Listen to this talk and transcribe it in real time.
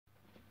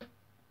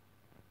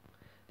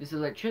This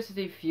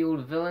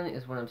electricity-fueled villain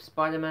is one of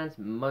Spider-Man's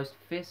most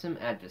fearsome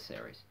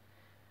adversaries.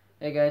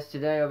 Hey guys,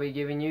 today I'll be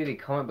giving you the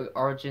comic book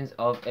origins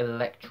of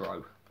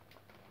Electro.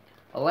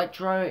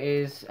 Electro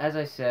is, as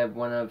I said,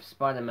 one of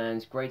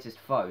Spider-Man's greatest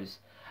foes,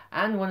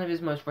 and one of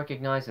his most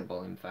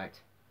recognizable, in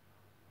fact.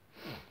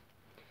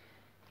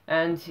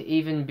 And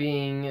even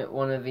being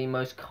one of the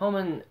most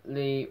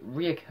commonly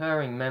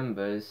reoccurring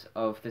members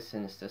of the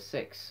Sinister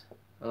Six,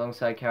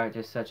 alongside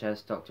characters such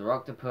as Dr.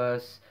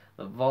 Octopus,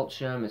 the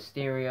Vulture,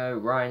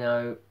 Mysterio,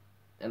 Rhino,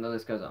 and the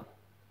list goes on.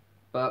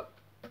 But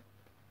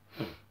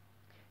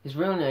his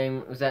real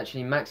name was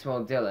actually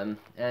Maxwell Dillon,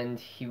 and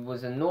he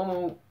was a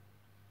normal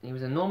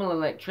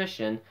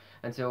electrician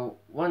until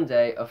one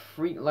day a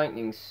freak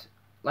lightning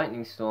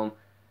storm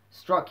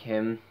struck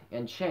him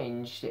and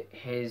changed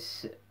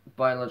his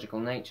biological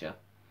nature.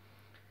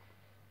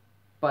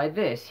 By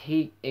this,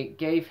 it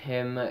gave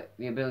him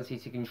the ability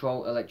to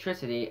control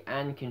electricity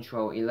and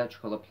control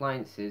electrical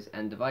appliances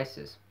and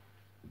devices.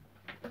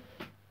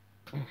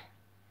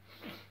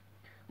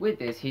 With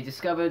this, he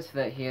discovered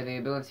that he had the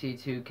ability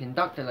to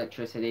conduct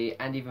electricity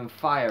and even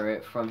fire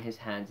it from his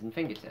hands and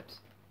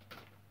fingertips.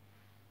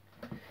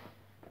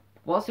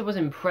 Whilst it was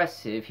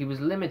impressive, he was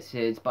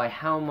limited by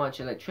how much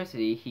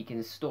electricity he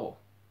can store.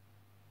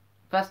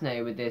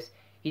 Fascinated with this,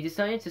 he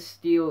decided to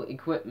steal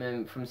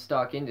equipment from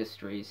Stark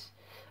Industries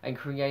and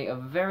create a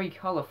very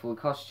colourful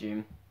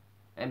costume,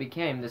 and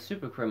became the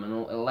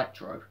supercriminal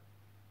Electro,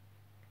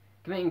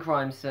 committing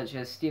crimes such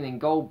as stealing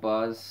gold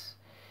bars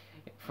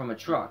from a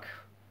truck.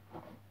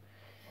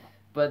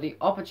 But the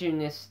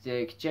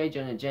opportunistic J.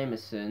 Jonah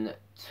Jameson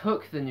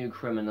took the new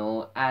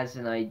criminal as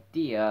an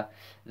idea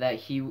that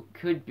he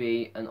could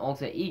be an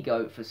alter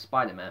ego for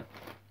Spider-Man.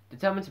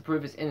 Determined to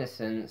prove his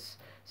innocence,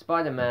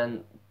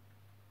 Spider-Man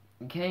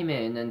came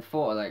in and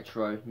fought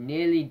Electro,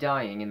 nearly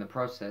dying in the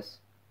process.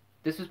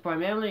 This was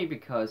primarily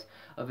because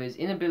of his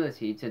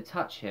inability to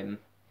touch him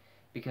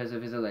because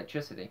of his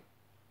electricity.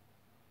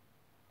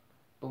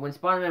 But when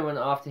Spider-Man went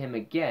after him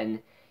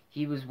again,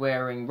 he was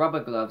wearing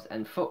rubber gloves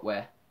and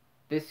footwear.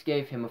 This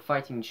gave him a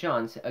fighting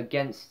chance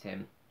against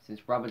him,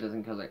 since rubber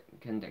doesn't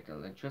conduct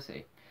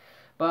electricity.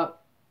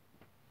 But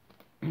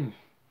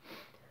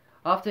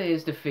after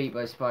his defeat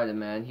by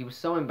Spider-Man, he was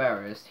so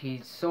embarrassed,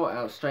 he sought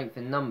out strength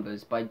in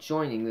numbers by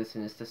joining the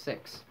Sinister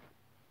Six.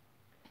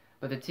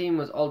 But the team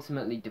was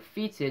ultimately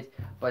defeated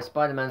by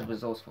Spider-Man's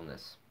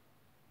resourcefulness.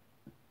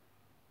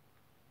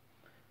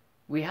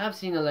 We have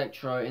seen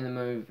Electro in the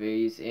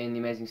movies in The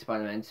Amazing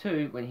Spider-Man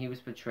 2 when he was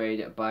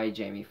portrayed by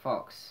Jamie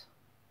Foxx.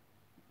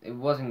 It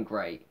wasn't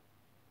great.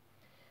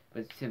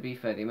 But to be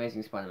fair, the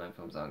Amazing Spider-Man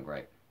films aren't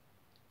great.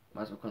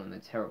 Might as well call them the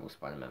terrible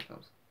Spider-Man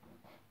films.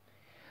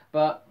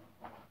 But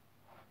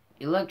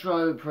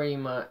Electro pretty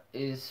much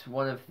is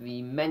one of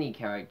the many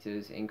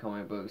characters in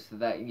comic books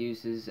that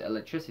uses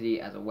electricity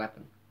as a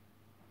weapon.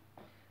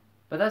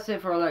 But that's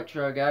it for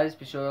Electro, guys.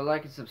 Be sure to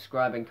like and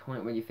subscribe and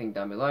comment what you think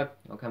down below.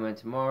 I'll come in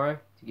tomorrow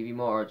to give you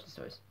more origin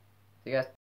stories. See you guys.